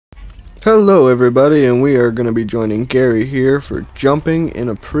Hello everybody, and we are going to be joining Gary here for jumping in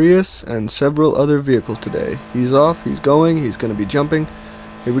a Prius and several other vehicles today. He's off, he's going, he's going to be jumping.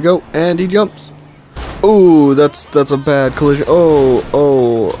 Here we go, and he jumps. Oh, that's a bad collision.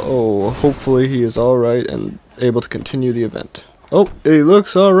 Oh, hopefully he is alright and able to continue the event. Oh, he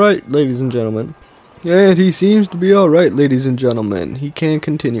looks alright, ladies and gentlemen. And he seems to be alright, ladies and gentlemen. He can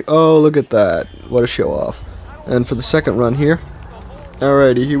continue. Oh, look at that. What a show off. And for the second run here.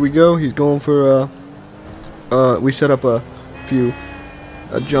 Alrighty, here we go. He's going for we set up a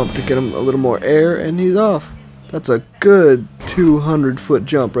jump to get him a little more air, and he's off. That's a good 200-foot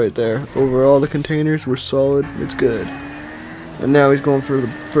jump right there. Over all the containers, we're solid. It's good. And now he's going for the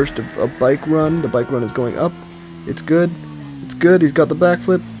first of a bike run. The bike run is going up. It's good. It's good. He's got the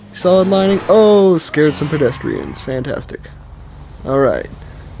backflip. Solid lining. Oh, scared some pedestrians. Fantastic. Alright,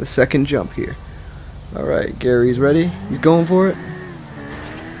 the second jump here. Alright, Gary's ready. He's going for it.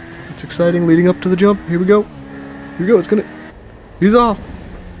 It's exciting leading up to the jump. Here we go. Here we go. He's off.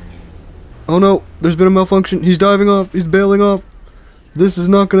 Oh no, there's been a malfunction. He's diving off. He's bailing off. This is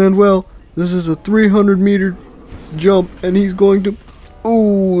not going to end well. This is a 300-meter jump, and he's going to...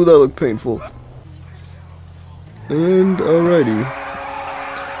 Ooh, that looked painful. And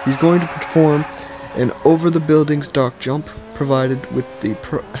alrighty. He's going to perform an over-the-buildings dock jump provided with the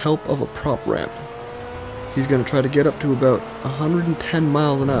help of a prop ramp. He's going to try to get up to about 110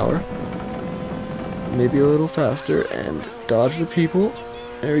 miles an hour, maybe a little faster, and dodge the people.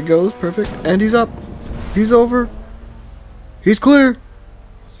 There he goes, perfect, and he's up. He's over. He's clear.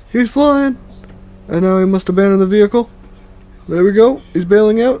 He's flying. And now he must abandon the vehicle. There we go. He's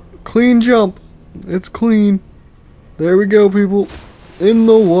bailing out. Clean jump. It's clean. There we go, people. In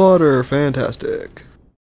the water. Fantastic.